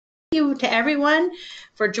You to everyone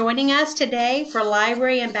for joining us today for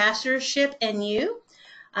Library Ambassadorship and You.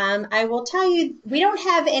 I will tell you, we don't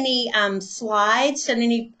have any slides and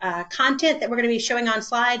any content that we're going to be showing on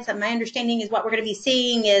slides. My understanding is what we're going to be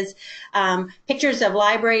seeing is pictures of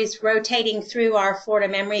libraries rotating through our Florida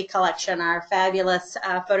Memory Collection, our fabulous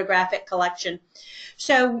photographic collection.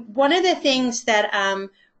 So one of the things that,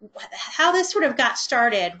 how this sort of got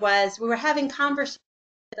started was we were having conversations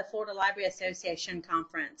at the Florida Library Association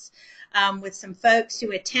conference with some folks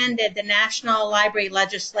who attended the National Library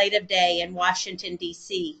Legislative Day in Washington,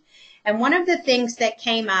 D.C. And one of the things that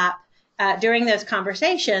came up during those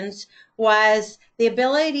conversations was the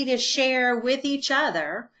ability to share with each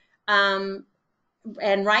other. And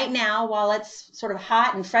right now, while it's sort of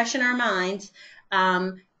hot and fresh in our minds,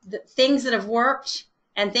 the things that have worked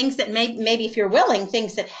and things that maybe if you're willing,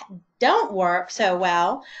 things that don't work so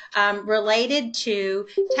well related to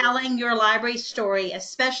telling your library story,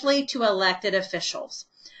 especially to elected officials.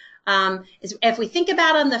 If we think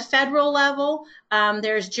about on the federal level,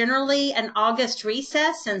 there's generally an August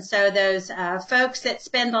recess, and so those folks that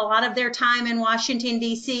spend a lot of their time in Washington,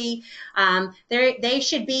 D.C., they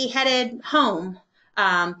should be headed home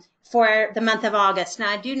for the month of August. Now,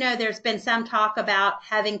 I do know there's been some talk about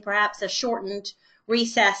having perhaps a shortened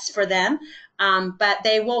recess for them, but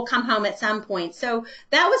they will come home at some point. So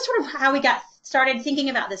that was sort of how we got started thinking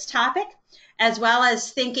about this topic, as well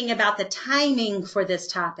as thinking about the timing for this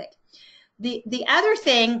topic. The other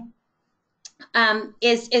thing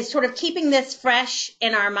is sort of keeping this fresh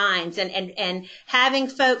in our minds and having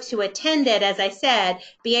folks who attended, as I said,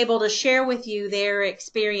 be able to share with you their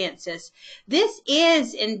experiences. This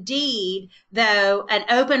is indeed, though, an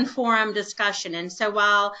open forum discussion. And so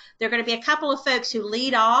while there are going to be a couple of folks who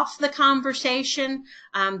lead off the conversation,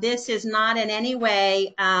 this is not in any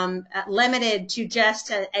way limited to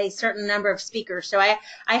just a certain number of speakers. So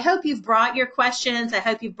I hope you've brought your questions. I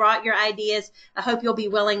hope you've brought your ideas. I hope you'll be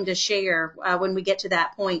willing to share when we get to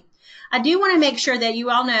that point. I do want to make sure that you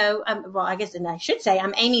all know, well, I guess, and I should say,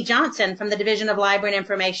 I'm Amy Johnson from the Division of Library and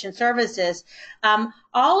Information Services.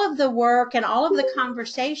 All of the work and all of the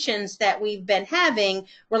conversations that we've been having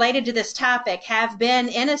related to this topic have been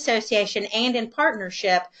in association and in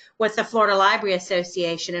partnership with the Florida Library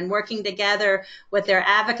Association and working together with their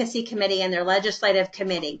advocacy committee and their legislative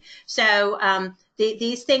committee. So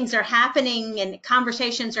these things are happening and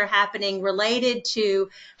conversations are happening related to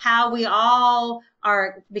how we all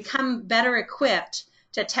are become better equipped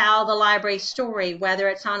to tell the library story, whether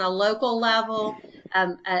it's on a local level,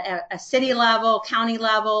 a city level, county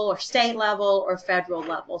level, or state level, or federal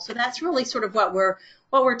level. So that's really sort of what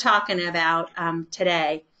we're talking about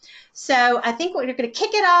today. So I think we're going to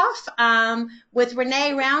kick it off with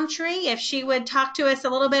Renee Rountree, if she would talk to us a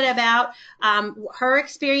little bit about her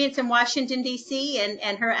experience in Washington, D.C.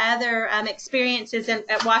 and her other experiences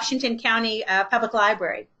at Washington County Public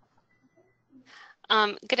Library.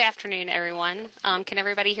 Good afternoon, everyone. Can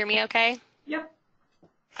everybody hear me okay? Yep.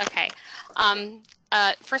 Okay.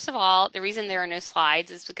 First of all, the reason there are no slides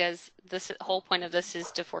is because the whole point of this is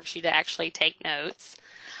to force you to actually take notes,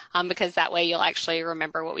 because that way you'll actually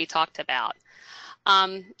remember what we talked about.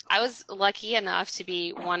 I was lucky enough to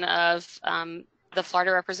be one of the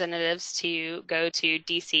Florida representatives to go to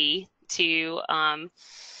DC to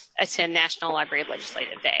attend National Library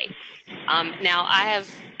Legislative Day. Now, I have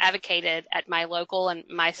advocated at my local and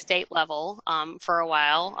my state level for a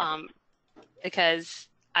while because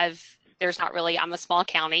there's not really, I'm a small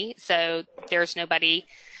county, so there's nobody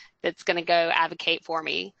that's going to go advocate for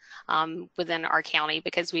me within our county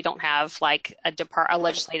because we don't have like a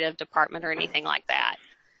legislative department or anything like that.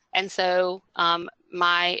 And so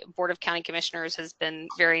my Board of County Commissioners has been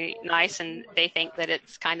very nice, and they think that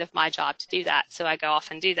it's kind of my job to do that, so I go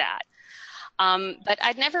off and do that. But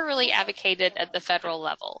I'd never really advocated at the federal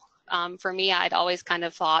level. For me, I'd always kind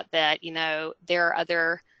of thought that, you know, there are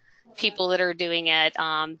other people that are doing it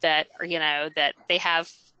that are, you know, that they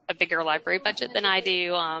have a bigger library budget than I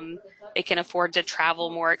do. They can afford to travel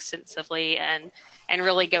more extensively and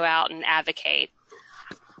really go out and advocate.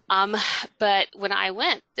 But when I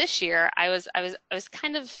went this year, I was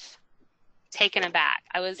kind of taken aback.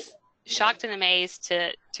 I was shocked and amazed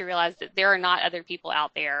to realize that there are not other people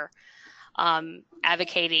out there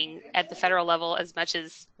advocating at the federal level as much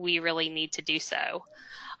as we really need to do so.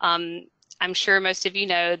 I'm sure most of you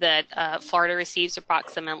know that Florida receives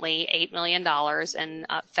approximately $8 million in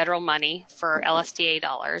federal money for LSTA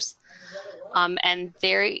dollars. And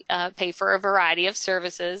they pay for a variety of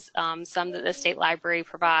services, some that the state library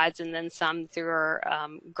provides, and then some through our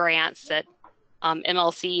grants that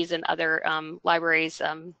MLCs and other libraries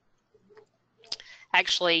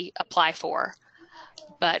actually apply for.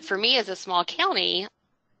 But for me as a small county,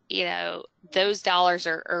 you know, those dollars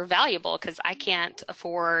are valuable because I can't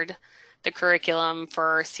afford the curriculum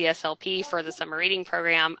for CSLP for the summer reading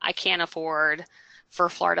program. I can't afford for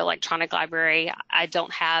Florida Electronic Library. I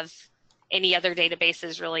don't have any other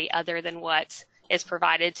databases really other than what is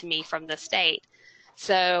provided to me from the state.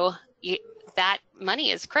 So that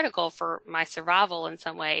money is critical for my survival in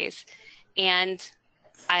some ways. And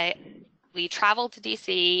we traveled to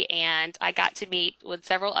DC, and I got to meet with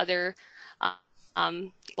several other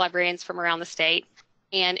librarians from around the state,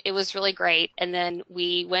 and it was really great. And then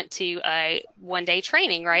we went to a one-day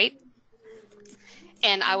training, right?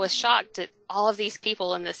 And I was shocked at all of these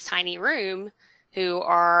people in this tiny room who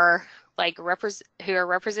are like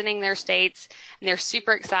representing their states, and they're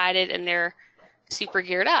super excited and they're super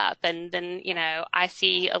geared up. And then, you know, I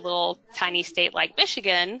see a little tiny state like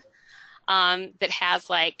Michigan that has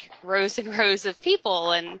like rows and rows of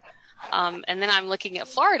people, and then I'm looking at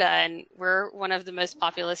Florida, and we're one of the most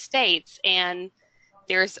populous states, and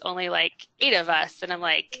there's only like 8 of us, and I'm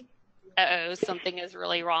like, uh-oh, something is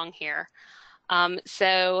really wrong here.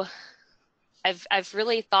 So I've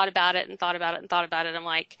really thought about it and thought about it and thought about it. I'm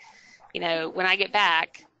like, you know, when I get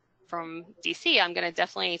back from DC, I'm going to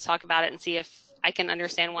definitely talk about it and see if I can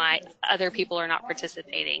understand why other people are not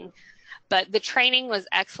participating. But the training was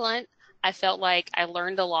excellent. I felt like I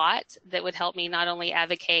learned a lot that would help me not only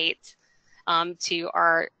advocate to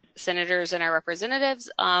our senators and our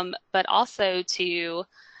representatives, but also to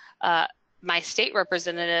my state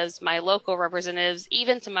representatives, my local representatives,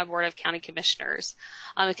 even to my Board of County Commissioners,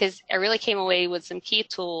 because I really came away with some key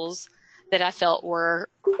tools that I felt were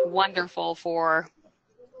wonderful for,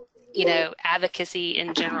 you know, advocacy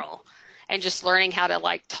in general, and just learning how to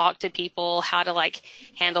like talk to people, how to like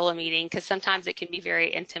handle a meeting, because sometimes it can be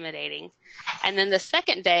very intimidating. And then the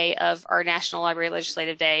second day of our National Library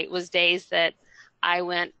Legislative Day was the day that I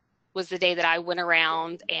went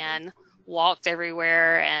around and walked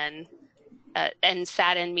everywhere and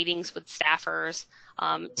sat in meetings with staffers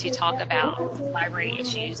to talk about library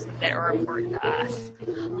issues that are important to us.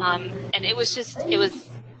 And it was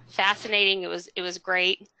fascinating. It was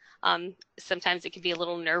great. Sometimes it can be a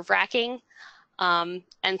little nerve-wracking.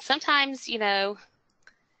 And sometimes, you know,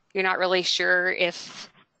 you're not really sure if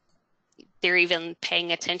they're even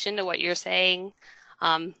paying attention to what you're saying.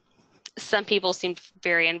 Some people seemed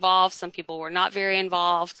very involved. Some people were not very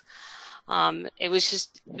involved. It was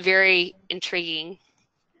just very intriguing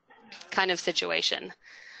kind of situation.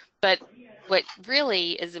 But what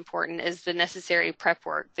really is important is the necessary prep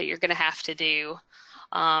work that you're going to have to do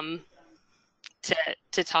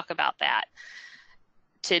to talk about that,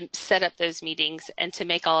 to set up those meetings, and to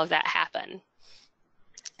make all of that happen.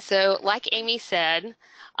 So like Amy said,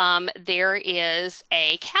 there is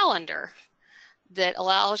a calendar that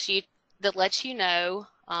lets you know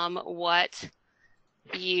what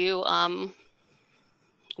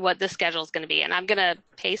the schedule is going to be. And I'm going to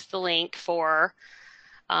paste the link for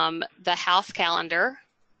the House calendar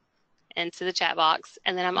into the chat box.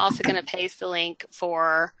 And then I'm also going to paste the link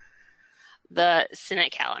for the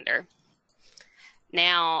Senate calendar.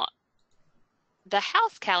 Now, the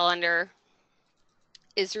House calendar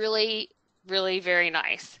is really, really very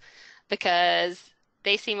nice because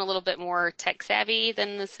they seem a little bit more tech savvy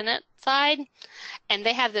than the Senate side. And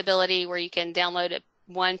they have the ability where you can download a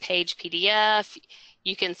one-page PDF.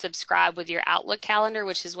 You can subscribe with your Outlook calendar,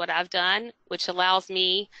 which is what I've done, which allows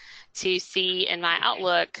me to see in my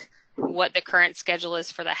Outlook what the current schedule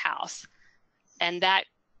is for the House. And that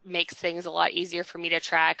makes things a lot easier for me to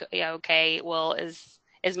track. You know, okay, well, is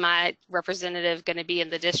my representative going to be in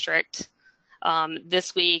the district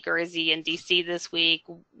this week, or is he in DC this week?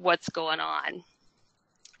 What's going on?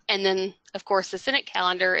 And then, of course, the Senate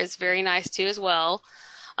calendar is very nice too as well.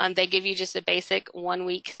 They give you just a basic 1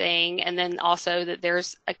 week thing, and then also that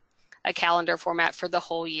there's a calendar format for the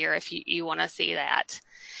whole year if you want to see that.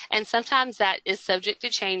 And sometimes that is subject to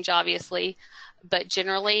change, obviously, but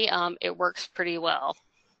generally it works pretty well.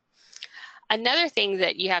 Another thing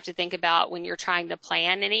that you have to think about when you're trying to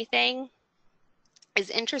plan anything is,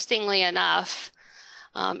 interestingly enough,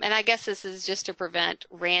 and I guess this is just to prevent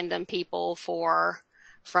random people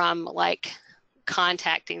from like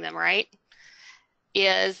contacting them, right?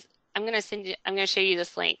 Is I'm going to show you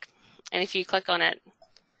this link, and if you click on it,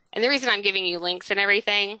 and the reason I'm giving you links and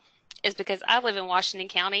everything is because I live in Washington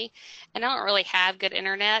County, and I don't really have good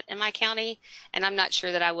internet in my county, and I'm not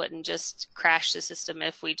sure that I wouldn't just crash the system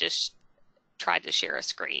if we just tried to share a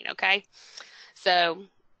screen, okay? So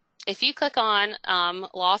if you click on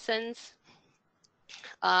Lawson's,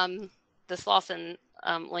 this Lawson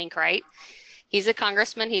link, right, He's a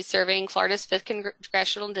congressman. He's serving Florida's 5th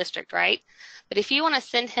Congressional District, right? But if you want to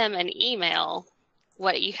send him an email,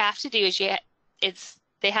 what you have to do is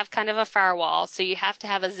they have kind of a firewall, so you have to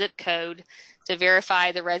have a zip code to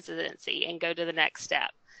verify the residency and go to the next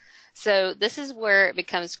step. So this is where it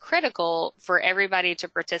becomes critical for everybody to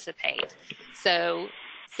participate. So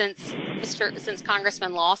since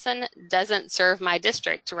Congressman Lawson doesn't serve my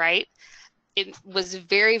district, right, it was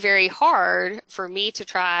very, very hard for me to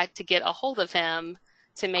try to get a hold of him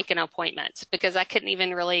to make an appointment because I couldn't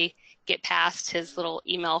even really get past his little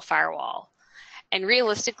email firewall. And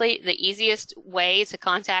realistically, the easiest way to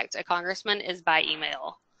contact a congressman is by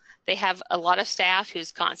email. They have a lot of staff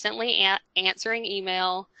who's constantly answering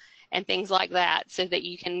email and things like that so that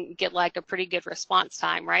you can get like a pretty good response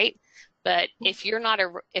time, right? But if you're not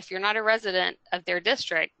a resident of their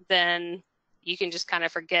district, then you can just kind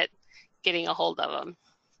of forget getting a hold of them.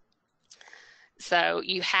 So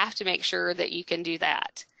you have to make sure that you can do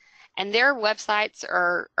that. And their websites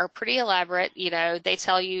are pretty elaborate. You know, they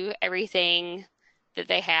tell you everything that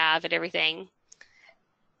they have and everything.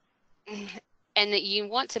 And that you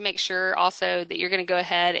want to make sure also that you're going to go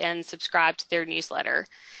ahead and subscribe to their newsletter.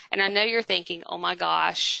 And I know you're thinking, oh my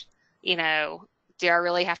gosh, you know, do I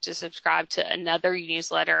really have to subscribe to another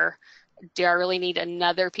newsletter? Do I really need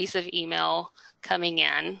another piece of email coming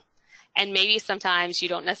in? And maybe sometimes you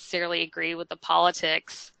don't necessarily agree with the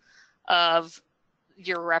politics of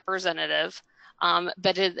your representative.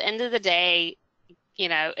 But at the end of the day, you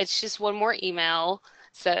know, it's just one more email.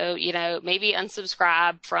 So, you know, maybe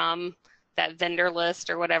unsubscribe from that vendor list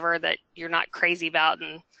or whatever that you're not crazy about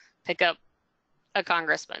and pick up a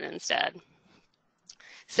congressman instead.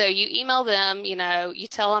 So you email them, you know, you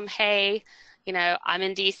tell them, hey, you know, I'm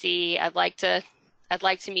in DC. I'd like to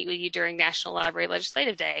meet with you during National Library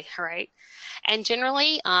Legislative Day, right? And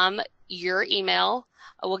generally, your email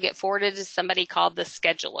will get forwarded to somebody called the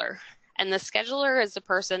scheduler. And the scheduler is the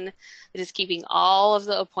person that is keeping all of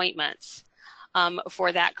the appointments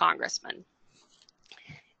for that congressman.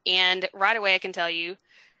 And right away, I can tell you,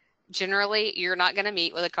 generally, you're not going to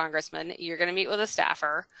meet with a congressman. You're going to meet with a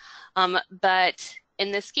staffer. But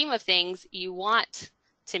in the scheme of things, you want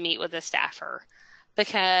to meet with a staffer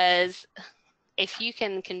because if you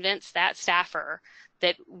can convince that staffer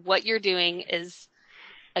that what you're doing is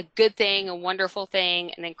a good thing, a wonderful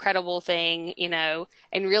thing, an incredible thing, you know,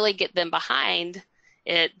 and really get them behind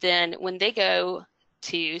it, then when they go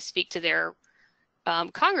to speak to their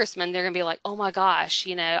congressman, they're going to be like, oh my gosh,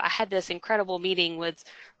 you know, I had this incredible meeting with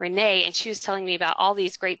Renee and she was telling me about all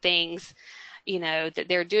these great things, you know, that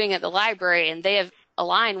they're doing at the library and they have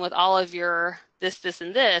aligned with all of your this,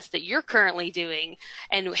 and this that you're currently doing.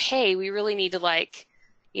 And hey, we really need to like,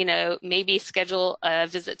 you know, maybe schedule a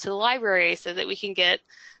visit to the library so that we can get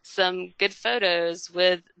some good photos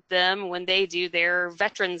with them when they do their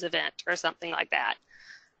veterans event or something like that.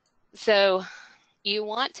 So you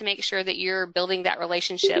want to make sure that you're building that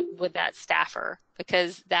relationship with that staffer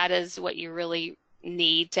because that is what you really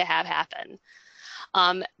need to have happen.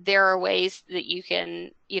 There are ways that you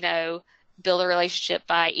can, you know, build a relationship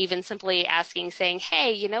by even simply asking, saying,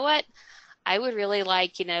 hey, you know what? I would really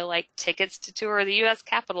like, you know, like tickets to tour the U.S.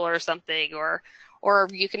 Capitol or something, or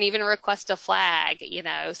you can even request a flag, you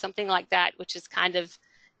know, something like that, which is kind of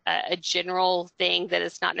a general thing that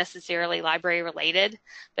is not necessarily library related,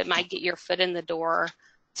 but might get your foot in the door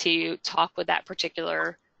to talk with that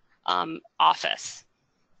particular office.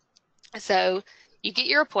 So you get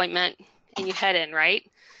your appointment and you head in, right?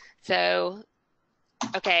 So,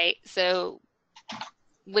 okay, so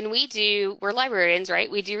when we're librarians, right?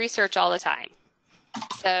 We do research all the time.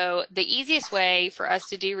 So the easiest way for us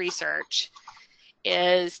to do research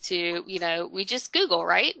is to, you know, we just Google,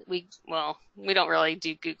 right? We don't really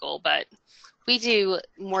do Google, but we do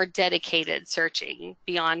more dedicated searching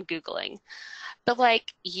beyond Googling. But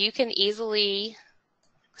like you can easily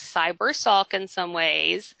cyber stalk in some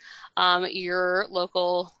ways your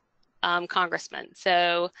local congressman.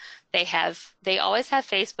 So they always have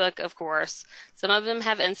Facebook, of course. Some of them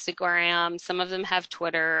have Instagram, some of them have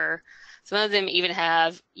Twitter, some of them even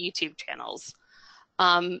have YouTube channels.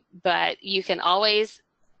 But you can always,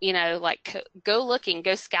 you know, like go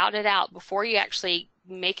scout it out before you actually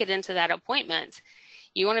make it into that appointment.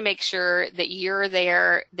 You want to make sure that you're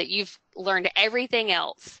there, that you've learned everything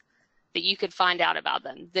else that you could find out about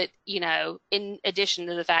them, that, you know, in addition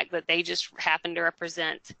to the fact that they just happen to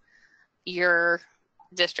represent your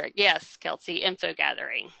district. Yes, Kelsey, info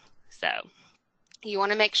gathering. So you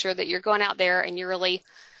want to make sure that you're going out there and you're really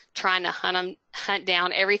trying to hunt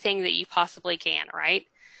down everything that you possibly can, right?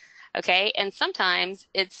 Okay, and sometimes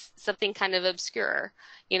it's something kind of obscure.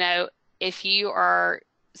 You know, if you are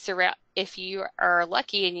if you are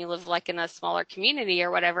lucky and you live like in a smaller community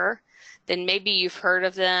or whatever, then maybe you've heard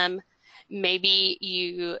of them. Maybe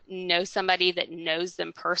you know somebody that knows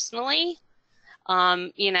them personally,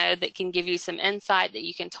 that can give you some insight that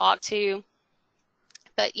you can talk to.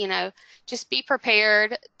 But, just be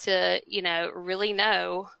prepared to, really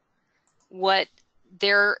know what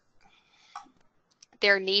their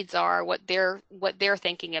needs are, what they're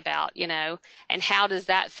thinking about, and how does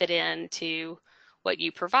that fit into what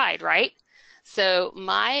you provide, right? So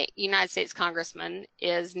my United States Congressman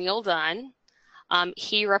is Neil Dunn.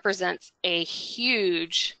 He represents a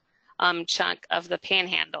huge chunk of the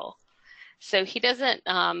Panhandle. So he doesn't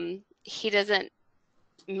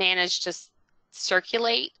manage to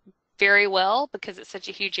circulate very well because it's such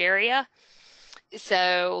a huge area.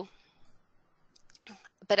 So,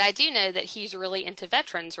 but I do know that he's really into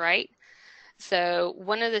veterans, right? So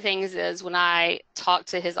one of the things is when I talk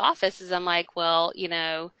to his office is I'm like, well,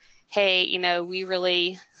 hey, we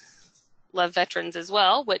really love veterans as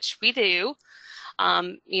well, which we do.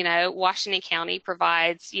 Washington County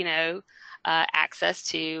provides, access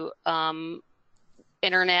to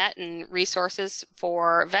internet and resources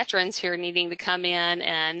for veterans who are needing to come in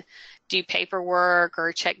and do paperwork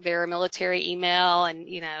or check their military email, and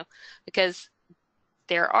because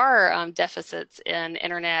there are deficits in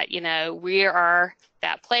internet, we are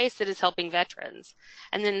that place that is helping veterans.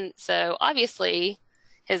 And then so obviously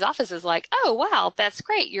his office is like, oh wow, that's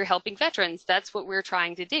great, you're helping veterans, that's what we're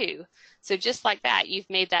trying to do. So just like that, you've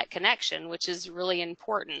made that connection, which is really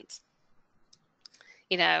important.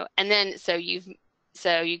 And then so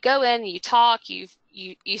you go in, you talk, you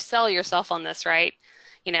sell yourself on this, right?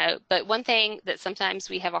 But one thing that sometimes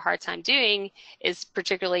we have a hard time doing is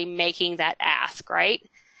particularly making that ask, right?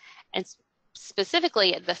 And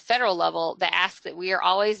specifically at the federal level, the ask that we are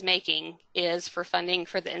always making is for funding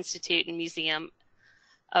for the Institute and Museum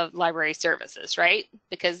of Library Services, right?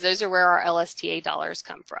 Because those are where our LSTA dollars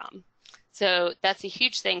come from. So that's a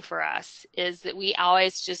huge thing for us, is that we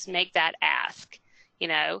always just make that ask,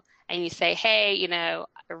 and you say, hey, I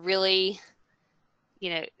really,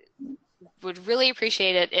 would really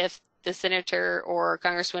appreciate it if the senator or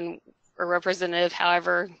congressman or representative,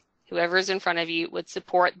 whoever is in front of you, would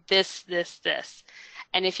support this, this, this.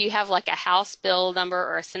 And if you have like a House bill number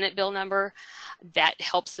or a Senate bill number, that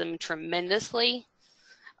helps them tremendously,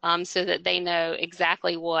 so that they know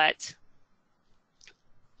exactly what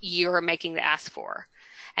you're making the ask for.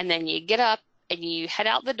 And then you get up and you head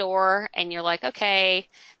out the door and you're like, okay,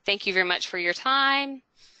 thank you very much for your time.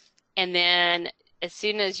 And then as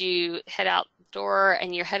soon as you head out the door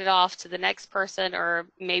and you're headed off to the next person, or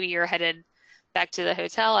maybe you're headed back to the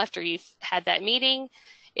hotel after you've had that meeting,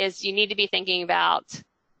 is you need to be thinking about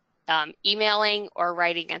emailing or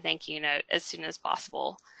writing a thank you note as soon as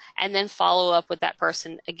possible, and then follow up with that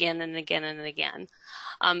person again and again and again.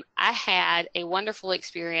 I had a wonderful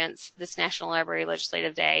experience this National Library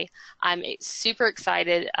Legislative Day. I'm super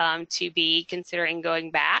excited to be considering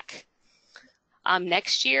going back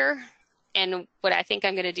next year. And what I think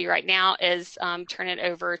I'm going to do right now is turn it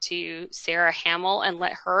over to Sarah Hamill and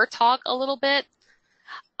let her talk a little bit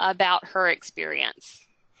about her experience.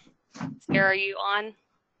 Sarah, are you on?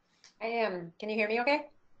 I am. Can you hear me okay?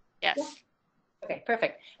 Yes. Yeah. Okay,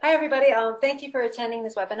 perfect. Hi, everybody. Thank you for attending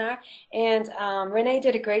this webinar. And Renee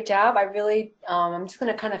did a great job. I really, I'm just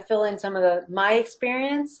going to kind of fill in some of my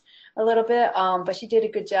experience a little bit, but she did a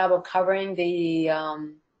good job of covering the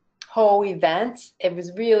whole event. It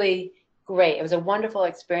was really great. It was a wonderful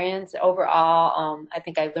experience overall. I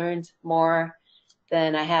think I learned more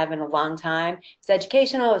than I have in a long time. It's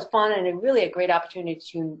educational, it was fun, and really a great opportunity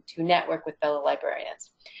to network with fellow librarians.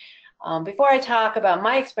 Before I talk about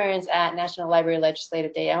my experience at National Library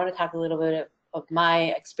Legislative Day, I want to talk a little bit of my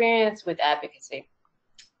experience with advocacy.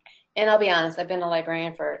 And I'll be honest, I've been a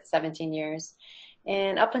librarian for 17 years.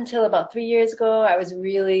 And up until about 3 years ago, I was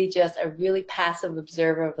really just a really passive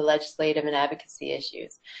observer of the legislative and advocacy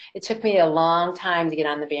issues. It took me a long time to get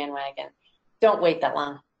on the bandwagon. Don't wait that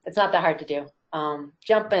long. It's not that hard to do.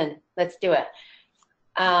 Jump in. Let's do it.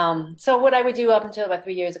 So what I would do up until about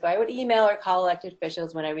 3 years ago, I would email or call elected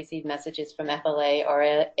officials when I received messages from FLA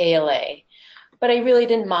or ALA. But I really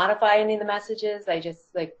didn't modify any of the messages. I just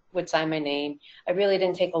would sign my name. I really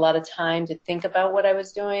didn't take a lot of time to think about what I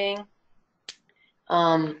was doing.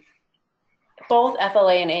 Both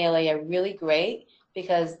FLA and ALA are really great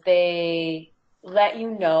because they let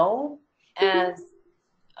you know as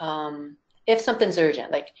if something's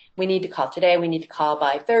urgent, like we need to call today, we need to call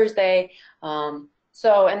by Thursday.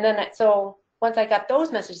 So once I got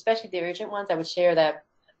those messages, especially the urgent ones, I would share that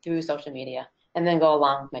through social media and then go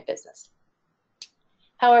along with my business.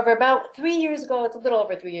 However, about 3 years ago, it's a little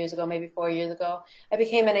over 3 years ago, maybe 4 years ago, I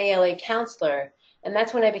became an ALA counselor. And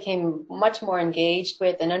that's when I became much more engaged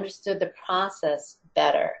with and understood the process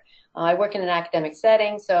better. I work in an academic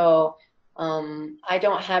setting, so I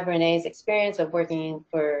don't have Renee's experience of working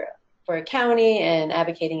for a county and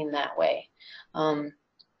advocating in that way.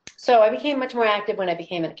 So I became much more active when I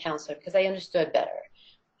became a counselor because I understood better.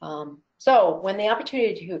 So when the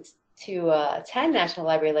opportunity to attend National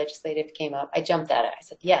Library Legislative came up, I jumped at it. I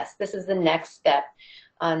said, yes, this is the next step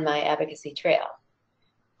on my advocacy trail.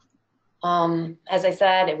 As I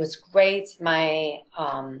said, it was great. It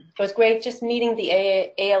was great just meeting the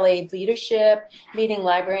ALA leadership, meeting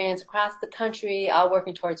librarians across the country, all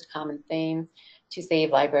working towards a common theme to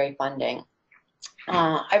save library funding.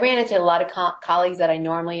 I ran into a lot of colleagues that I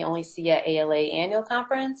normally only see at ALA annual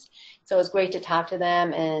conference, so it was great to talk to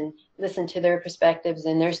them and listen to their perspectives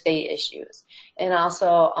and their state issues. And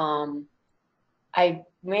also, I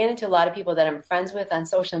ran into a lot of people that I'm friends with on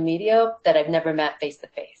social media that I've never met face to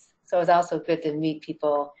face. So it's also good to meet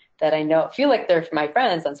people that I know, feel like they're my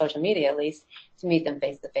friends on social media at least, to meet them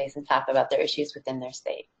face to face and talk about their issues within their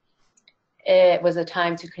state. It was a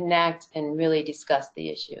time to connect and really discuss the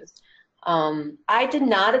issues. I did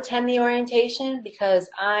not attend the orientation because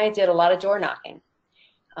I did a lot of door knocking.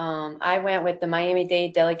 I went with the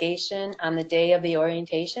Miami-Dade delegation on the day of the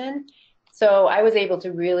orientation. So I was able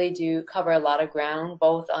to really cover a lot of ground,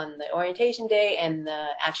 both on the orientation day and the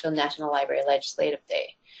actual National Library Legislative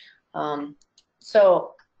Day.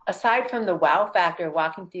 So aside from the wow factor of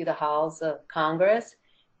walking through the halls of Congress,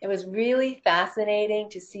 it was really fascinating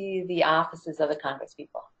to see the offices of the Congress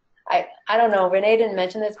people. I don't know, Renee didn't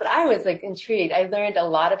mention this, but I was like intrigued. I learned a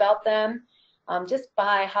lot about them just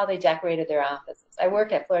by how they decorated their offices. I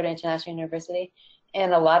work at Florida International University,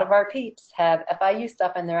 and a lot of our peeps have FIU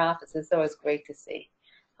stuff in their offices, so it was great to see.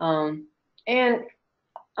 And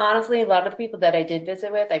honestly, a lot of the people that I did visit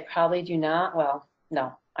with, I probably do not, well,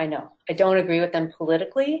 no, I know. I don't agree with them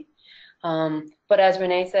politically, but as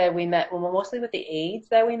Renee said, we met mostly with the aides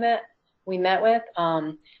that we met with.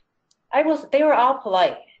 They were all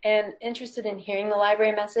polite and interested in hearing the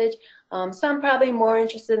library message. Some probably more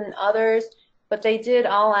interested than others, but they did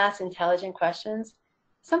all ask intelligent questions.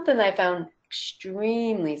 Something that I found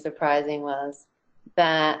extremely surprising was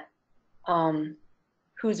that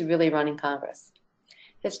who's really running Congress?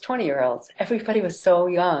 It's 20-year-olds. Everybody was so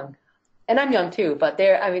young. And I'm young too, but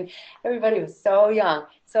everybody was so young.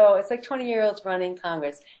 So it's like 20-year-olds running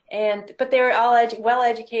Congress. But they were all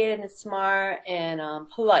well-educated and smart and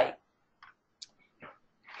polite.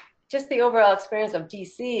 Just the overall experience of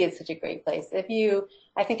DC is such a great place.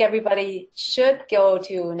 I think everybody should go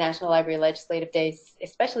to National Library Legislative Days,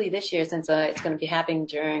 especially this year since it's going to be happening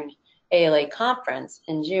during ALA conference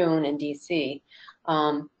in June in DC.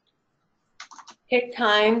 Take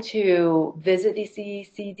time to visit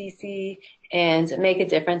DC, see DC, and make a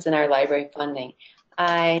difference in our library funding.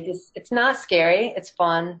 It's not scary, it's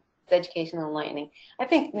fun, it's educational and enlightening. I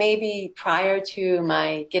think maybe prior to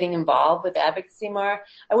my getting involved with advocacy more,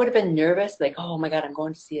 I would have been nervous, like, oh my God, I'm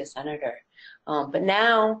going to see a senator. But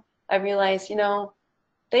now I realize,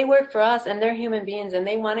 they work for us and they're human beings and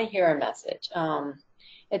they want to hear our message.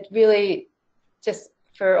 It really just,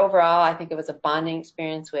 for overall, I think it was a bonding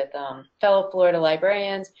experience with fellow Florida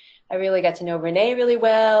librarians. I really got to know Renee really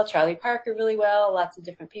well, Charlie Parker really well, lots of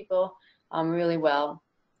different people really well.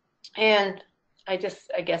 And I guess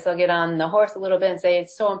I'll get on the horse a little bit and say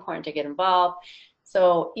it's so important to get involved.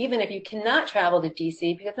 So even if you cannot travel to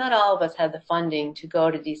DC, because not all of us have the funding to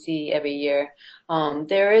go to DC every year,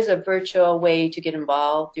 there is a virtual way to get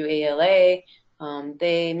involved through ALA.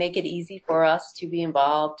 They make it easy for us to be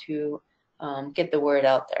involved, to get the word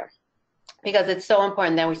out there, because it's so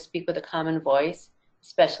important that we speak with a common voice,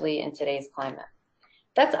 especially in today's climate.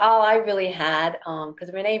 That's all I really had,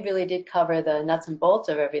 because Renee really did cover the nuts and bolts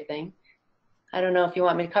of everything. I don't know if you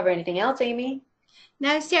want me to cover anything else, Amy.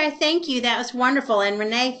 No, Sarah, thank you. That was wonderful. And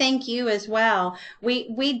Renee, thank you as well.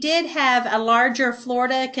 We did have a larger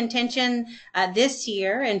Florida contingent this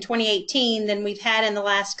year in 2018 than we've had in the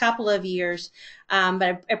last couple of years. But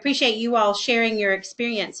I appreciate you all sharing your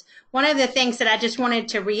experience. One of the things that I just wanted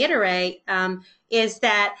to reiterate is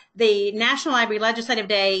that the National Library Legislative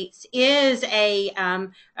Days is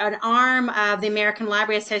an arm of the American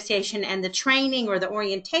Library Association, and the training or the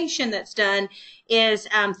orientation that's done is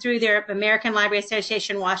through their American Library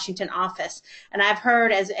Association Washington office. And I've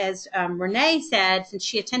heard, as Renee said, since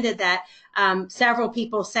she attended that, several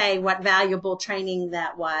people say what valuable training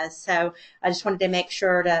that was. So I just wanted to make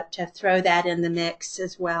sure to throw that in the mix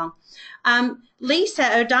as well.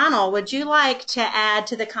 Lisa O'Donnell, would you like to add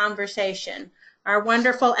to the conversation? Our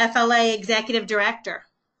wonderful FLA Executive Director.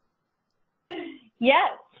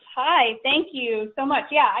 Yes. Hi. Thank you so much.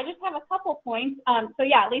 Yeah, I just have a couple points. So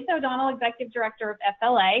yeah, Lisa O'Donnell, Executive Director of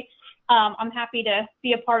FLA. I'm happy to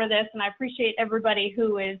be a part of this, and I appreciate everybody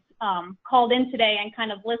who is called in today and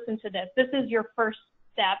kind of listened to this. This is your first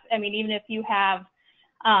step. I mean, even if you have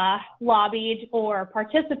lobbied or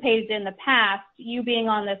participated in the past, you being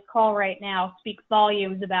on this call right now speaks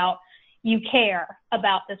volumes about you care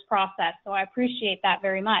about this process. So I appreciate that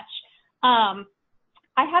very much.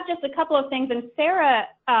 I have just a couple of things, and Sarah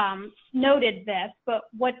noted this, but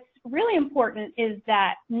what's really important is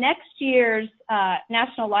that next year's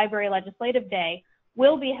National Library Legislative Day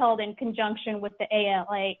will be held in conjunction with the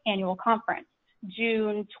ALA Annual Conference,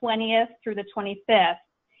 June 20th through the 25th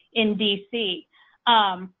in DC.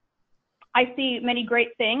 I see many great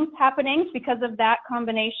things happening because of that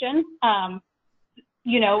combination.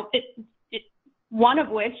 You know, one of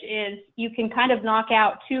which is you can kind of knock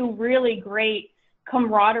out two really great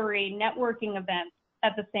camaraderie networking events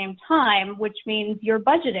at the same time, which means your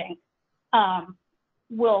budgeting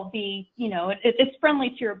will be, you know, it's friendly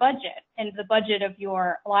to your budget and the budget of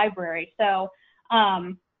your library. So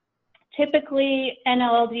typically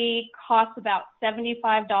NLLD costs about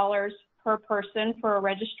 $75 per person for a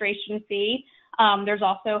registration fee. There's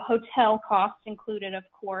also hotel costs included, of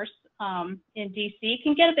course, in DC. It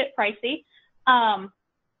can get a bit pricey,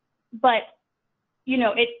 but you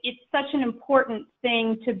know, it's such an important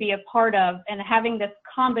thing to be a part of, and having this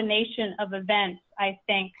combination of events, I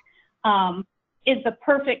think, is the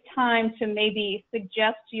perfect time to maybe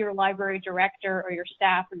suggest to your library director or your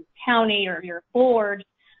staff or your county or your board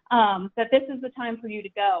that this is the time for you to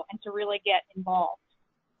go and to really get involved.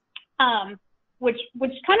 Which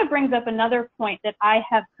kind of brings up another point that I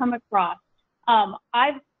have come across.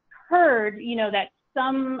 I've heard, you know, that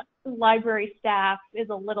some library staff is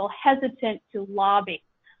a little hesitant to lobby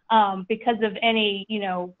because of any, you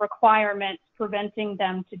know, requirements preventing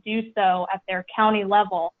them to do so at their county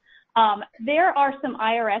level. There are some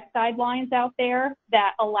IRS guidelines out there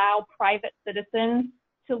that allow private citizens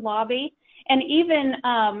to lobby. And even,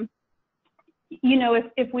 you know,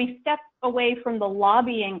 if we step away from the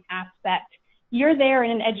lobbying aspect, you're there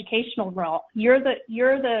in an educational role. You're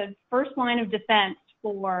the first line of defense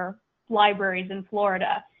for libraries in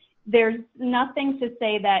Florida. There's nothing to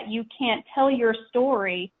say that you can't tell your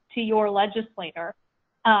story to your legislator.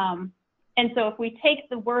 And so if we take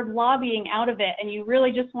the word lobbying out of it and you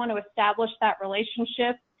really just want to establish that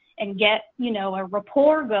relationship and get, you know, a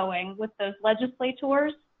rapport going with those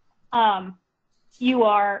legislators, you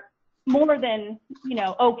are more than, you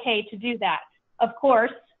know, okay to do that. Of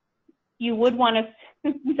course, you would want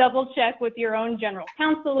to double check with your own general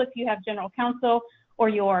counsel if you have general counsel, or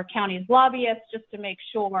your county's lobbyist, just to make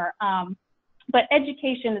sure. But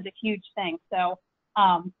education is a huge thing. So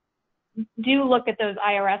do look at those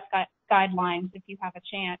IRS guidelines if you have a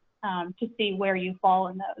chance to see where you fall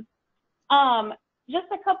in those. Just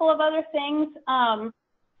a couple of other things.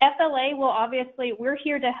 FLA will obviously, we're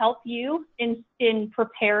here to help you in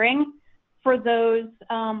preparing for those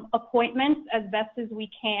appointments as best as we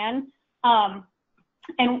can.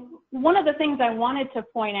 And one of the things I wanted to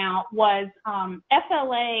point out was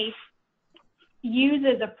FLA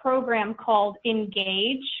uses a program called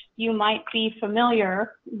Engage. You might be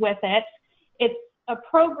familiar with it. It's a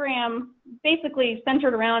program basically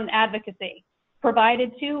centered around advocacy,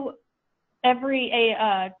 provided to every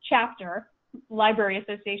chapter, library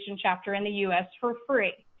association chapter in the US for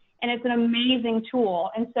free. And it's an amazing tool.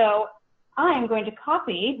 And so I am going to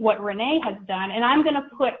copy what Renee has done, and I'm going to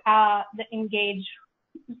put the Engage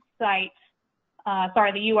site,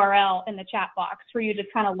 the URL in the chat box for you to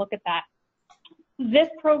kind of look at that. This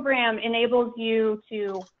program enables you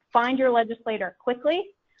to find your legislator quickly.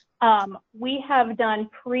 We have done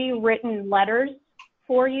pre-written letters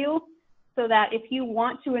for you so that if you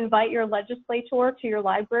want to invite your legislator to your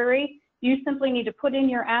library, you simply need to put in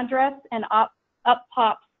your address and up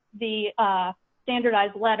pops the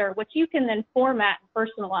standardized letter, which you can then format and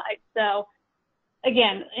personalize. So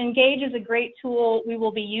again, Engage is a great tool. We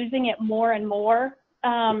will be using it more and more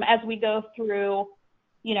as we go through,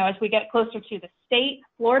 you know, as we get closer to the state,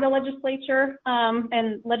 Florida legislature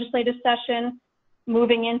and legislative session,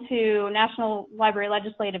 moving into National Library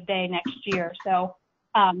Legislative Day next year. So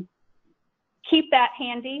keep that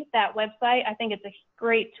handy, that website. I think it's a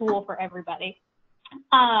great tool for everybody.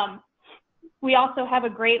 We also have a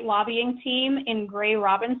great lobbying team in Gray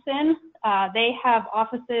Robinson. They have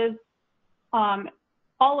offices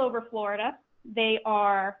all over Florida. They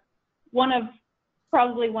are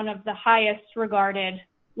probably one of the highest regarded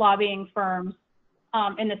lobbying firms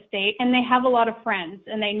in the state, and they have a lot of friends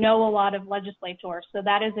and they know a lot of legislators. So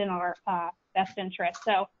that is in our best interest.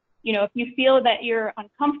 So You know, if you feel that you're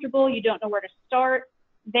uncomfortable, you don't know where to start,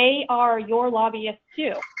 they are your lobbyists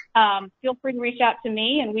too. Feel free to reach out to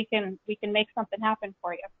me, and we can make something happen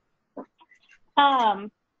for you.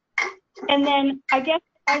 And then I guess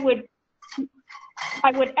I would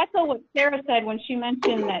echo what Sarah said when she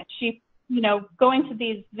mentioned that she, you know, going to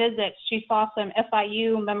these visits, she saw some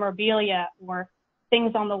FIU memorabilia or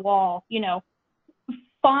things on the wall. You know,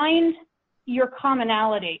 find your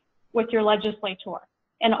commonality with your legislator,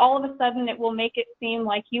 and all of a sudden it will make it seem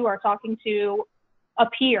like you are talking to a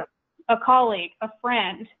peer, a colleague, a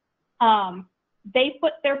friend. They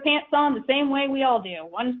put their pants on the same way we all do,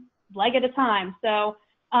 one leg at a time. So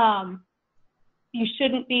you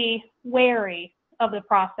shouldn't be wary of the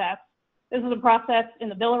process. This is a process in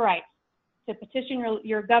the Bill of Rights. To petition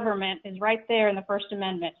your government is right there in the First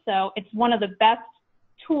Amendment. So it's one of the best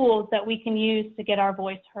tools that we can use to get our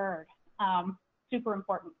voice heard. Super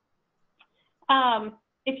important.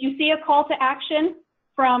 If you see a call to action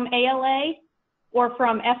from ALA or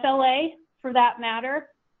from FLA, for that matter,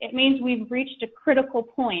 it means we've reached a critical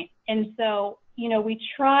point. And so, you know, we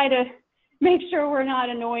try to make sure we're not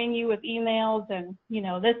annoying you with emails and, you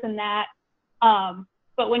know, this and that.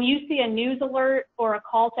 But when you see a news alert or a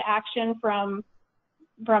call to action from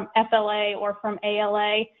FLA or from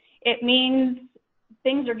ALA, it means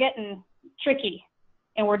things are getting tricky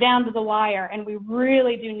and we're down to the wire, and we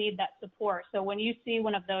really do need that support. So when you see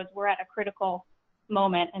one of those, we're at a critical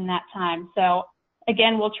moment in that time. So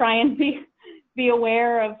again, we'll try and be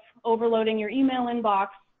aware of overloading your email inbox,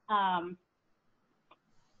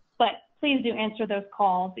 but please do answer those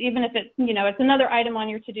calls, even if it's, you know, it's another item on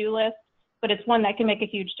your to-do list, but it's one that can make a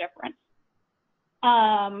huge difference.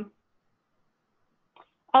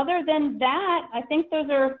 Other than that, I think those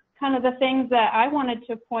are kind of the things that I wanted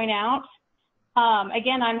to point out.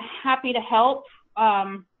 Again, I'm happy to help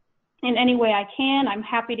in any way I can. I'm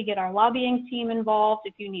happy to get our lobbying team involved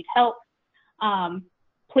if you need help.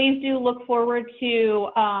 Please do look forward to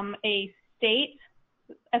a state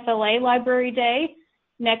FLA Library Day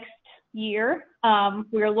next year.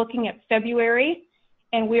 We are looking at February,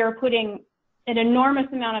 and we are putting an enormous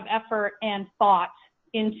amount of effort and thought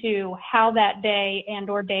into how that day and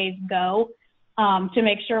or days go to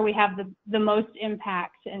make sure we have the most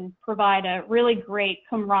impact and provide a really great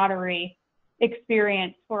camaraderie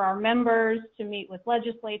experience for our members to meet with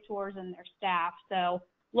legislators and their staff. So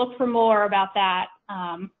look for more about that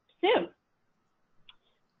soon.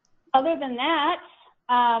 Other than that,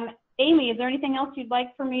 Amy, is there anything else you'd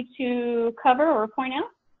like for me to cover or point out?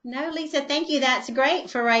 No, Lisa, thank you. That's great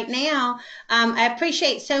for right now. I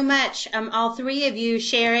appreciate so much all three of you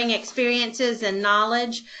sharing experiences and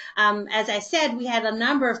knowledge. As I said, we had a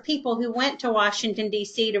number of people who went to Washington,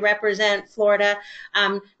 D.C. to represent Florida.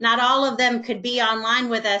 Not all of them could be online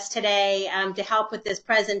with us today to help with this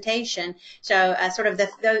presentation. So sort of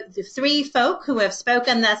the three folk who have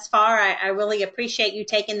spoken thus far, I really appreciate you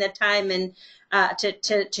taking the time and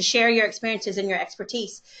to share your experiences and your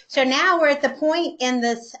expertise. So now we're at the point in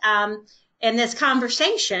this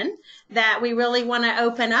conversation that we really want to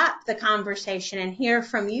open up the conversation and hear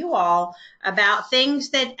from you all about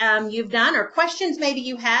things that you've done or questions maybe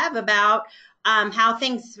you have about how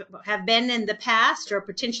things have been in the past or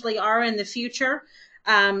potentially are in the future,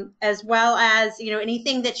 as well as, you know,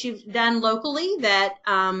 anything that you've done locally that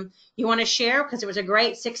you want to share because it was a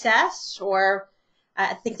great success, or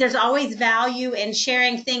I think there's always value in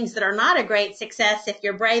sharing things that are not a great success if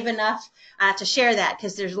you're brave enough to share that,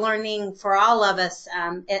 because there's learning for all of us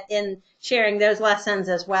in sharing those lessons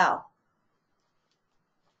as well.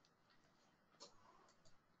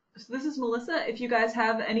 So this is Melissa. If you guys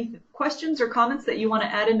have any questions or comments that you want to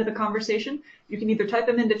add into the conversation, you can either type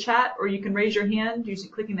them into chat or you can raise your hand using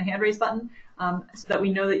clicking the hand raise button so that we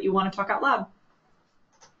know that you want to talk out loud.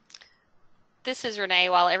 This is Renee.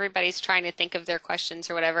 While everybody's trying to think of their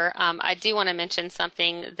questions or whatever, I do want to mention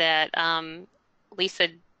something that Lisa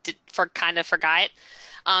kind of forgot,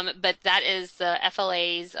 but that is the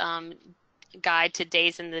FLA's guide to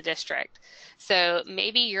days in the district. So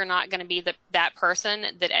maybe you're not going to be that person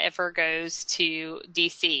that ever goes to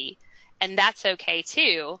DC, and that's okay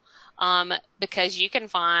too, because you can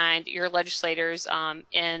find your legislators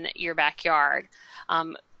in your backyard.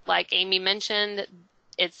 Like Amy mentioned,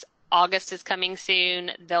 August is coming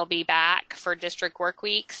soon. They'll be back for district work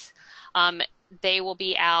weeks. They will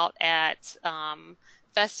be out at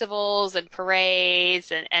festivals and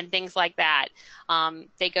parades and things like that.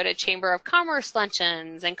 They go to Chamber of Commerce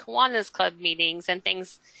luncheons and Kiwanis Club meetings and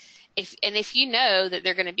things. If you know that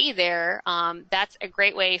they're going to be there, that's a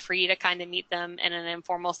great way for you to kind of meet them in an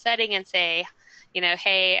informal setting and say, you know,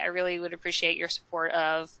 hey, I really would appreciate your support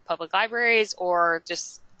of public libraries, or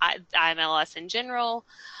just IMLS in general.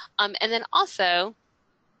 And then also,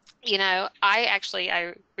 you know, I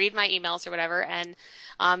read my emails or whatever, and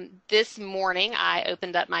this morning I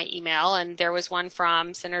opened up my email and there was one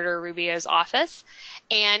from Senator Rubio's office,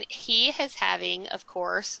 and he is having, of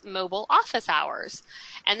course, mobile office hours.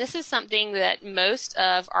 And this is something that most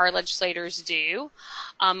of our legislators do.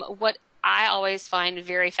 What I always find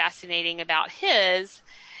very fascinating about his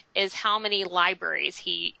is how many libraries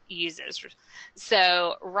he uses.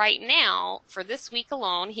 So right now, for this week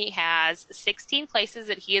alone, he has 16 places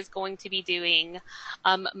that he is going to be doing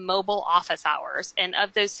mobile office hours. And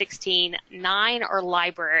of those 16, 9 are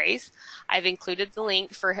libraries. I've included the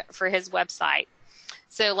link for his website.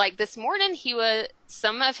 So like this morning,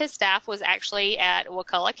 some of his staff was actually at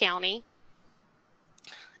Wakulla County.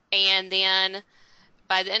 And then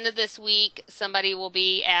by the end of this week, somebody will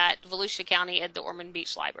be at Volusia County at the Ormond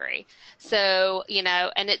Beach Library. So, you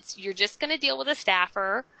know, and you're just going to deal with a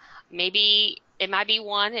staffer. Maybe it might be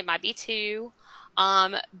 1, it might be 2,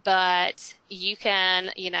 but you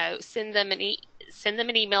can, you know, send them an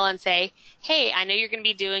email and say, hey, I know you're going to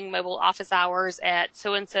be doing mobile office hours at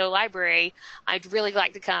so-and-so library. I'd really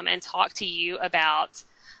like to come and talk to you about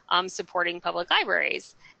supporting public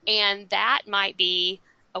libraries. And that might be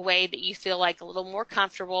a way that you feel like a little more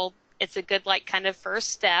comfortable. It's a good like kind of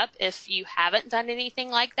first step if you haven't done anything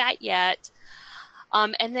like that yet.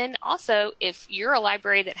 And then also if you're a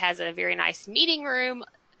library that has a very nice meeting room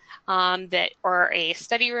or a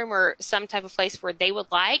study room or some type of place where they would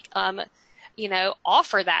like, you know,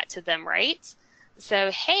 offer that to them, right?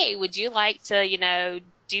 So, hey, would you like to, you know,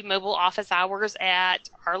 do mobile office hours at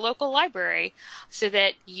our local library, so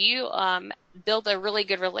that you build a really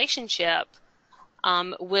good relationship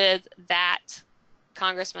with that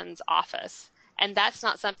congressman's office. And that's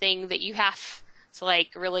not something that you have to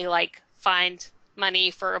like really like find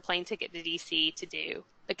money for a plane ticket to DC to do,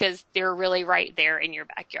 because they're really right there in your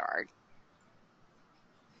backyard.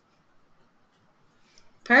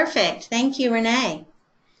 Perfect. Thank you, Renee.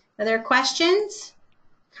 Are there questions,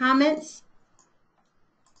 comments?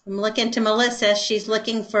 I'm looking to Melissa. She's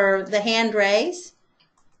looking for the hand raise.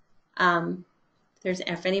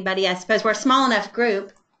 If anybody, I suppose we're a small enough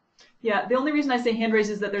group. Yeah, the only reason I say hand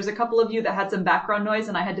raise is that there's a couple of you that had some background noise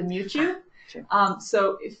and I had to mute you. Sure.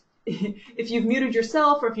 So if you've muted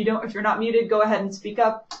yourself, or if you're not muted, go ahead and speak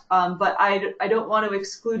up. But I don't want to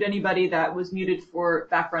exclude anybody that was muted for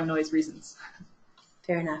background noise reasons.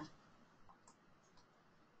 Fair enough.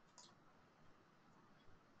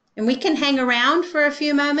 And we can hang around for a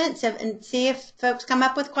few moments and see if folks come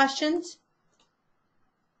up with questions.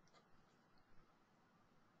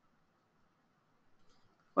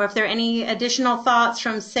 Or if there are any additional thoughts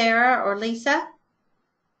from Sarah or Lisa.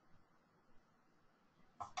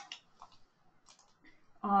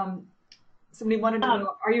 Somebody wanted to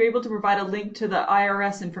know, are you able to provide a link to the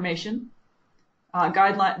IRS information, the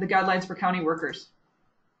guidelines for county workers?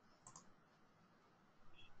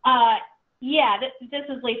 Yeah, this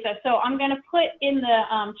is Lisa. So I'm going to put in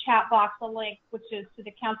the chat box a link, which is to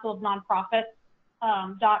the Council of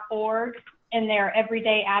Nonprofits.org and their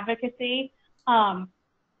everyday advocacy.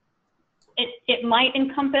 It might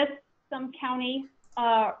encompass some county,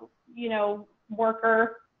 you know,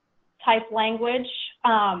 worker type language.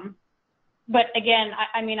 But again,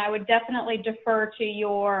 I mean, I would definitely defer to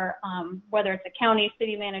your, whether it's a county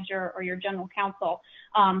city manager or your general counsel.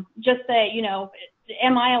 Just say, you know,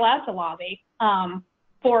 am I allowed to lobby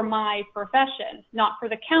for my profession, not for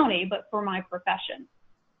the county, but for my profession?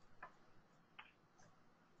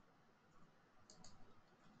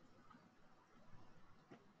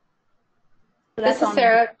 So This is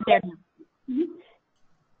Sarah. Mm-hmm.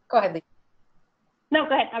 Go ahead, Lee. No,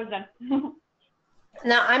 go ahead. I was done.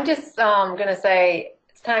 Now, I'm just going to say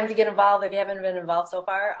it's time to get involved if you haven't been involved so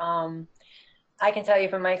far. I can tell you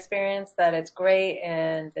from my experience that it's great,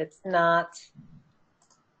 and it's not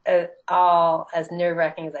at all as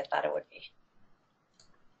nerve-wracking as I thought it would be.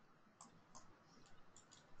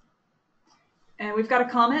 And we've got a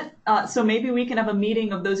comment. So maybe we can have a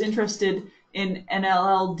meeting of those interested in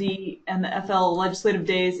NLLD and the FL legislative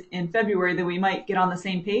days in February, that we might get on the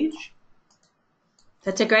same page.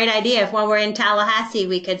 That's a great idea. If while we're in Tallahassee,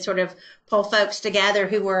 we could sort of pull folks together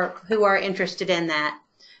who are interested in that.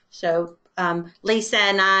 So Lisa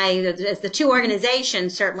and I, as the two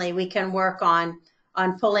organizations, certainly we can work on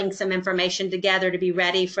pulling some information together to be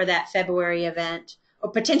ready for that February event,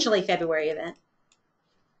 or potentially February event.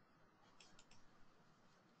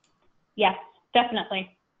 Yes,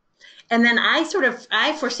 definitely. And then I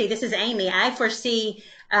foresee, this is Amy, I foresee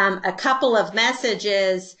a couple of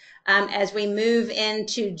messages as we move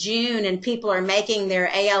into June and people are making their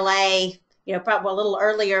ALA probably a little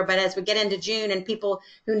earlier, but as we get into June and people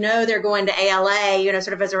who know they're going to ALA,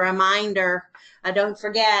 sort of as a reminder, don't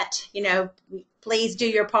forget, please do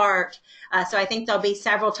your part. So I think there'll be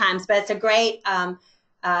several times, but it's a great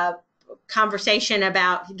conversation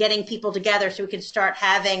about getting people together so we can start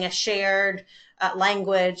having a shared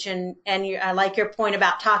language. And I like your point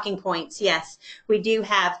about talking points. Yes, we do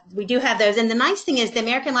have those. And the nice thing is the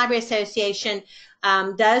American Library Association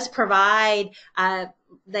does provide,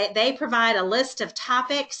 they provide a list of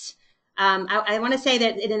topics. I want to say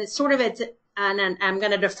that it's sort of, and I'm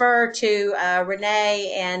going to defer to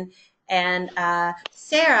Renee and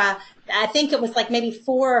Sarah. I think it was like maybe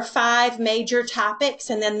 4 or 5 major topics,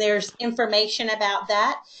 and then there's information about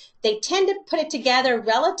that. They tend to put it together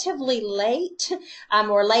relatively late,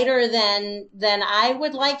 or later than I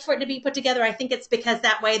would like for it to be put together. I think it's because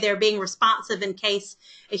that way they're being responsive in case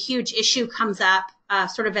a huge issue comes up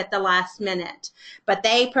sort of at the last minute. But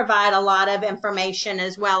they provide a lot of information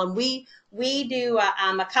as well, and we do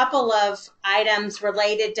a couple of items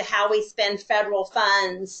related to how we spend federal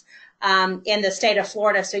funds in the state of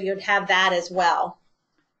Florida, so you'd have that as well.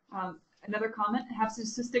 Another comment: have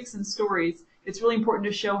statistics and stories. It's really important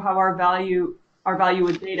to show how our value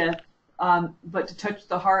with data, but to touch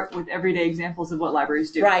the heart with everyday examples of what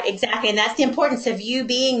libraries do. Right, exactly, and that's the importance of you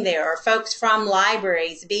being there, or folks from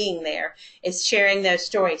libraries being there, is sharing those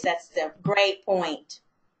stories. That's the great point.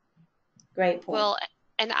 Great point. Well,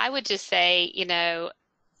 and I would just say,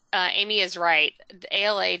 Amy is right. The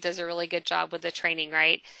ALA does a really good job with the training,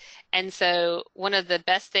 right? And so one of the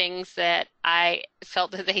best things that I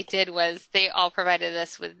felt that they did was they all provided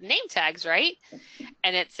us with name tags, right?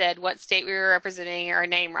 And it said what state we were representing, our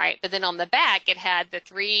name, right? But then on the back, it had the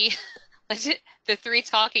 3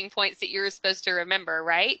 talking points that you were supposed to remember,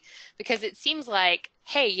 right? Because it seems like,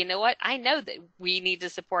 hey, you know what? I know that we need to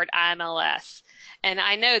support IMLS. And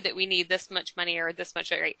I know that we need this much money or this much,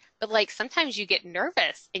 right? But like sometimes you get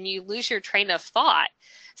nervous and you lose your train of thought.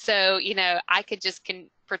 So, I could just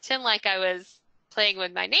pretend like I was playing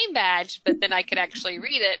with my name badge, but then I could actually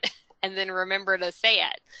read it and then remember to say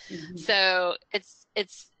it. Mm-hmm. So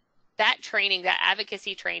it's that training, that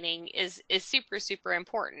advocacy training is super, super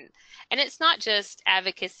important. And it's not just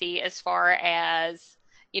advocacy as far as,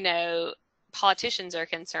 politicians are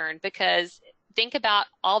concerned, because think about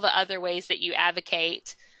all the other ways that you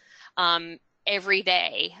advocate every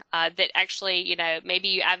day that actually, maybe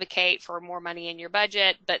you advocate for more money in your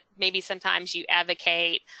budget, but maybe sometimes you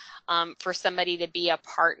advocate for somebody to be a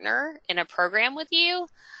partner in a program with you,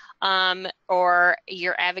 or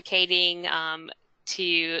you're advocating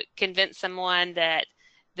to convince someone that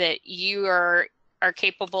you are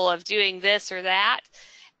capable of doing this or that.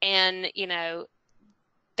 And,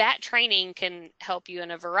 that training can help you in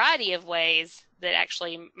a variety of ways that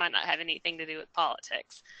actually might not have anything to do with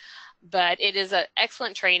politics. But it is an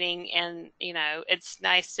excellent training, and, it's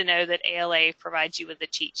nice to know that ALA provides you with a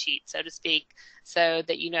cheat sheet, so to speak, so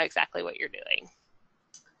that you know exactly what you're doing.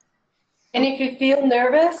 And if you feel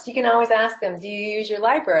nervous, you can always ask them, do you use your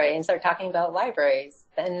library? And start talking about libraries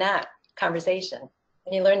in that conversation.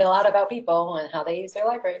 And you learn a lot about people and how they use their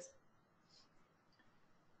libraries.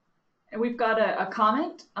 And we've got a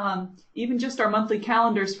comment, even just our monthly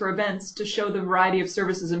calendars for events to show the variety of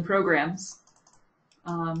services and programs.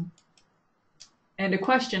 And a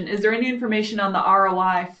question, is there any information on the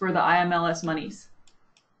ROI for the IMLS monies?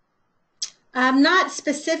 Not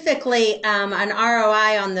specifically an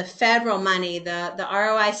ROI on the federal money. The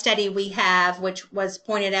ROI study we have, which was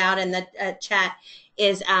pointed out in the chat,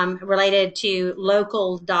 is related to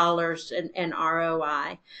local dollars and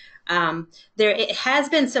ROI. It has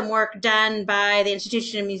been some work done by the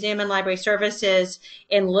Institution of Museum and Library Services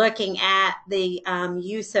in looking at the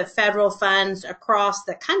use of federal funds across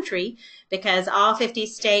the country, because all 50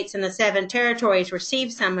 states and the 7 territories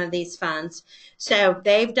receive some of these funds. So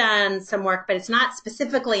they've done some work, but it's not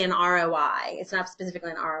specifically an ROI. It's not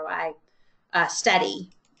specifically an ROI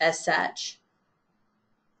study as such.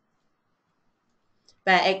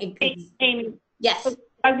 But Amy, yes.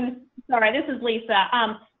 Sorry, this is Lisa.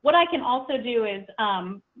 What I can also do is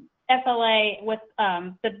FLA with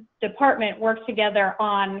the department work together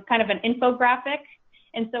on kind of an infographic.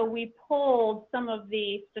 And so we pulled some of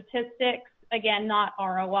the statistics, again, not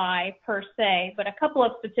ROI per se, but a couple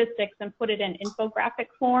of statistics and put it in infographic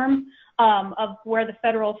form of where the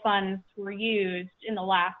federal funds were used in the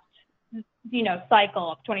last,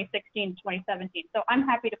 cycle of 2016 to 2017. So I'm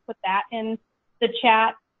happy to put that in the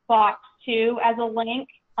chat box too as a link.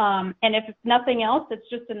 And if it's nothing else, it's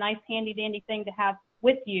just a nice handy dandy thing to have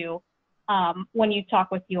with you when you talk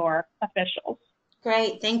with your officials.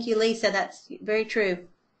 Great. Thank you, Lisa. That's very true.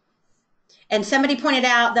 And somebody pointed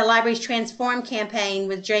out the Libraries Transform campaign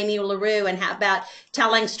with Jamie LaRue and how about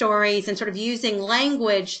telling stories and sort of using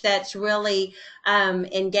language that's really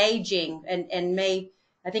engaging and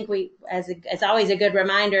I think we, as always, a good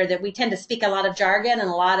reminder that we tend to speak a lot of jargon and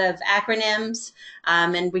a lot of acronyms,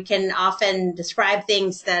 and we can often describe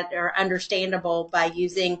things that are understandable by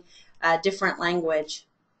using different language.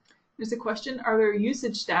 There's a question, are there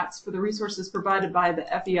usage stats for the resources provided by the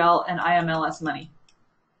FEL and IMLS money?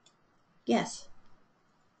 Yes.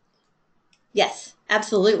 Yes,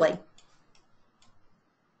 absolutely.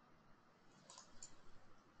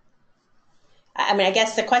 I mean, I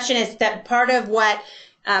guess the question is that part of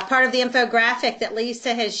the infographic that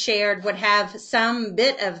Lisa has shared would have some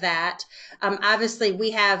bit of that. Obviously,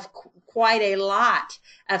 we have quite a lot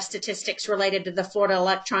of statistics related to the Florida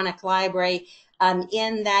Electronic Library.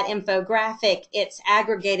 In that infographic, it's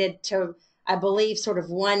aggregated to, I believe, sort of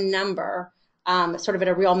one number, sort of at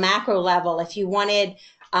a real macro level. If you wanted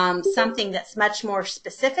something that's much more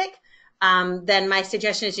specific, then my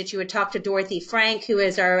suggestion is that you would talk to Dorothy Frank, who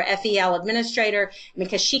is our FEL administrator,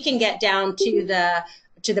 because she can get down to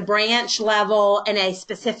the branch level in a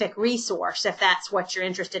specific resource if that's what you're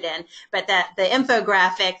interested in. But that the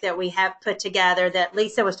infographic that we have put together that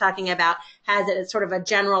Lisa was talking about has it at sort of a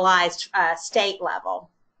generalized state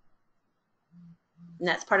level. And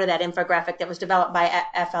that's part of that infographic that was developed by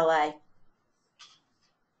FLA.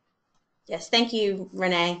 Yes, thank you,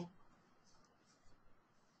 Renee.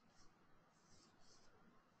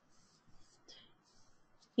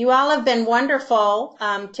 You all have been wonderful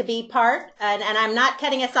to be part, and I'm not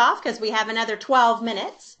cutting us off because we have another 12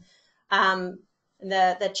 minutes.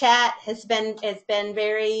 The chat has been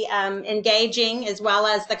very engaging as well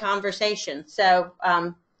as the conversation. So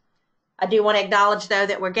I do want to acknowledge, though,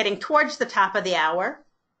 that we're getting towards the top of the hour.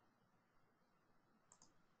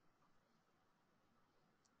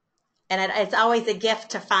 And it's always a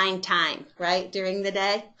gift to find time, right, during the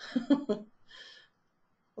day.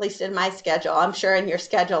 At least in my schedule. I'm sure in your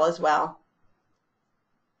schedule as well.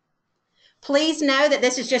 Please know that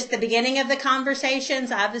this is just the beginning of the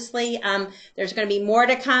conversations. Obviously, there's going to be more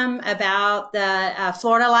to come about the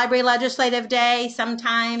Florida Library Legislative Day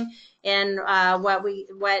sometime in what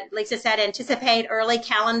Lisa said, anticipate early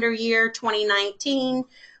calendar year 2019.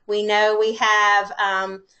 We know we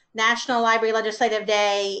have National Library Legislative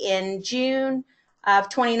Day in June of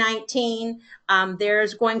 2019.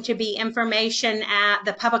 There's going to be information at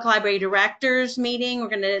the Public Library Directors meeting. We're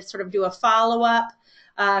going to sort of do a follow-up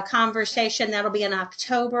conversation. That'll be in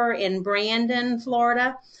October in Brandon,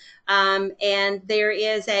 Florida. And there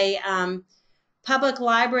is a Public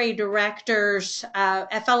Library Directors,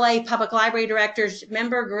 FLA Public Library Directors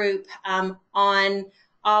member group on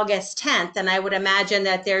August 10th. And I would imagine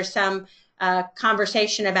that there's some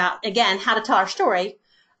conversation about, again, how to tell our story.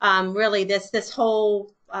 Really this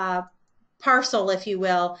whole parcel, if you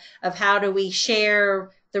will, of how do we share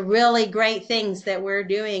the really great things that we're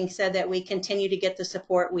doing so that we continue to get the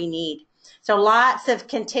support we need. So lots of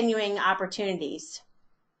continuing opportunities.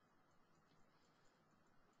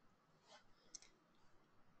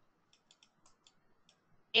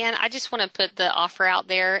 And I just want to put the offer out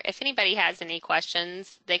there. If anybody has any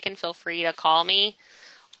questions, they can feel free to call me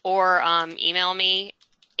or email me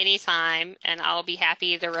anytime, and I'll be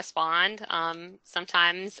happy to respond.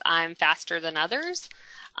 Sometimes I'm faster than others,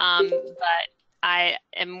 but I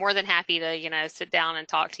am more than happy to, sit down and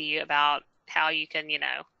talk to you about how you can,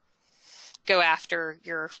 go after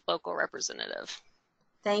your local representative.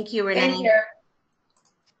 Thank you, Renee. Same here.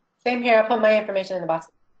 Same here. I'll put my information in the box.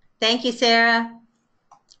 Thank you, Sarah.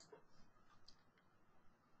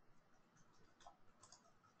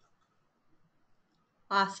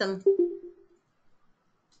 Awesome.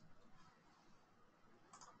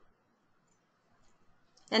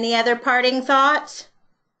 Any other parting thoughts?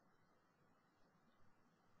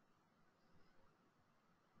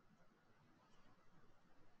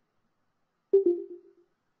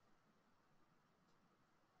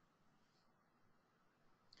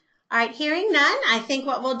 All right, hearing none, I think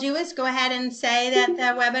what we'll do is go ahead and say that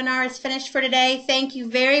the webinar is finished for today. Thank you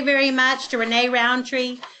very, very much to Renee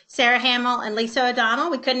Rountree, Sarah Hamill, and Lisa O'Donnell.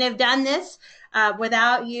 We couldn't have done this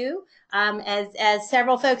without you. As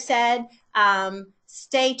several folks said,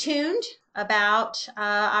 stay tuned about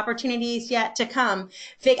opportunities yet to come.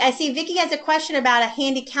 I see Vicki has a question about a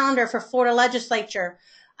handy calendar for Florida Legislature.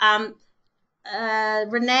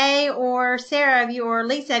 Renee or Sarah, or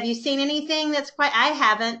Lisa, have you seen anything that's quite? I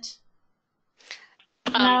haven't.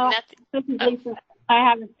 No, this is Lisa. I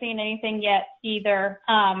haven't seen anything yet either.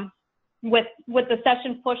 With the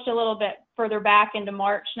session pushed a little bit further back into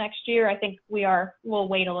March next year, I think we'll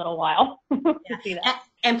wait a little while to see that.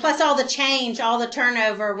 And plus all the change, all the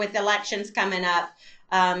turnover with elections coming up.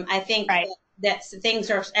 I think Right. that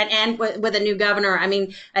things are, and with a new governor, I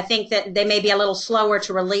mean, I think that they may be a little slower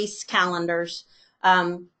to release calendars.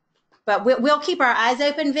 But we'll keep our eyes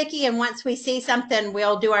open, Vicki, and once we see something,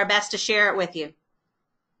 we'll do our best to share it with you.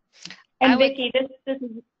 And Vicki, this is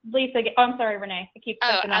Lisa. Oh, I'm sorry, Renee. I keep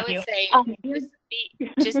stepping on you. I would say,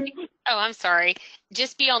 oh, I'm sorry.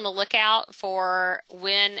 Just be on the lookout for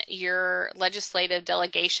when your legislative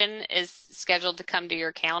delegation is scheduled to come to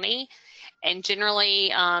your county. And generally,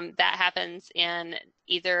 that happens in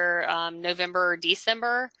either November or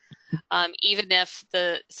December, even if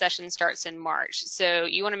the session starts in March. So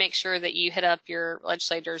you want to make sure that you hit up your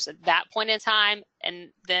legislators at that point in time.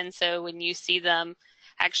 And then so when you see them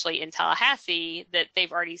actually in Tallahassee, that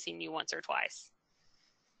they've already seen you once or twice.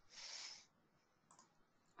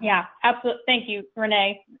 Yeah, absolutely. Thank you,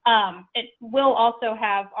 Renee. It will also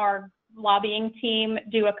have our lobbying team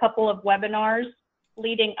do a couple of webinars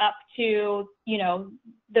leading up to, you know,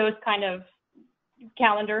 those kind of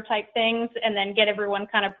calendar type things, and then get everyone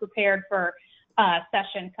kind of prepared for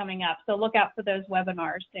session coming up. So look out for those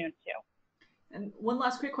webinars soon too. And one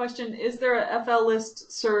last quick question. Is there a FL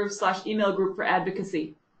listserv/email group for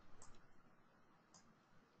advocacy?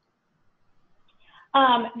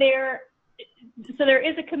 There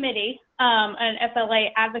is a committee, an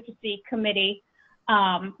FLA advocacy committee,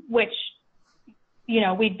 which, you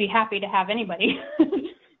know, we'd be happy to have anybody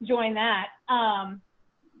join that.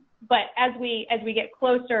 But as we get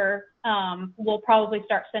closer, we'll probably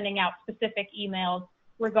start sending out specific emails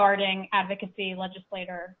regarding advocacy,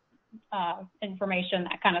 legislator information,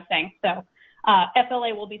 that kind of thing. So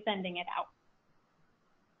FLA will be sending it out.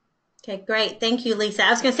 Okay, great. Thank you, Lisa. I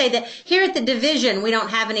was going to say that here at the division, we don't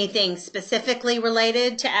have anything specifically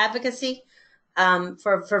related to advocacy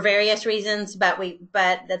for various reasons, but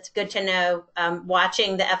that's good to know.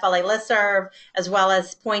 Watching the FLA listserv as well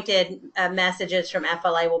as pointed messages from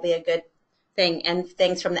FLA will be a good thing, and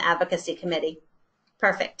things from the advocacy committee.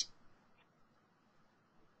 Perfect.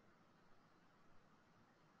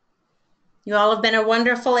 You all have been a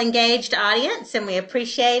wonderful, engaged audience, and we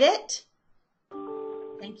appreciate it.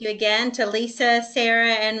 Thank you again to Lisa,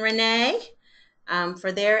 Sarah, and Renee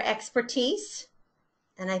for their expertise.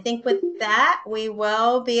 And I think with that, we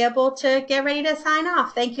will be able to get ready to sign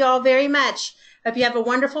off. Thank you all very much. Hope you have a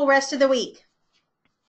wonderful rest of the week.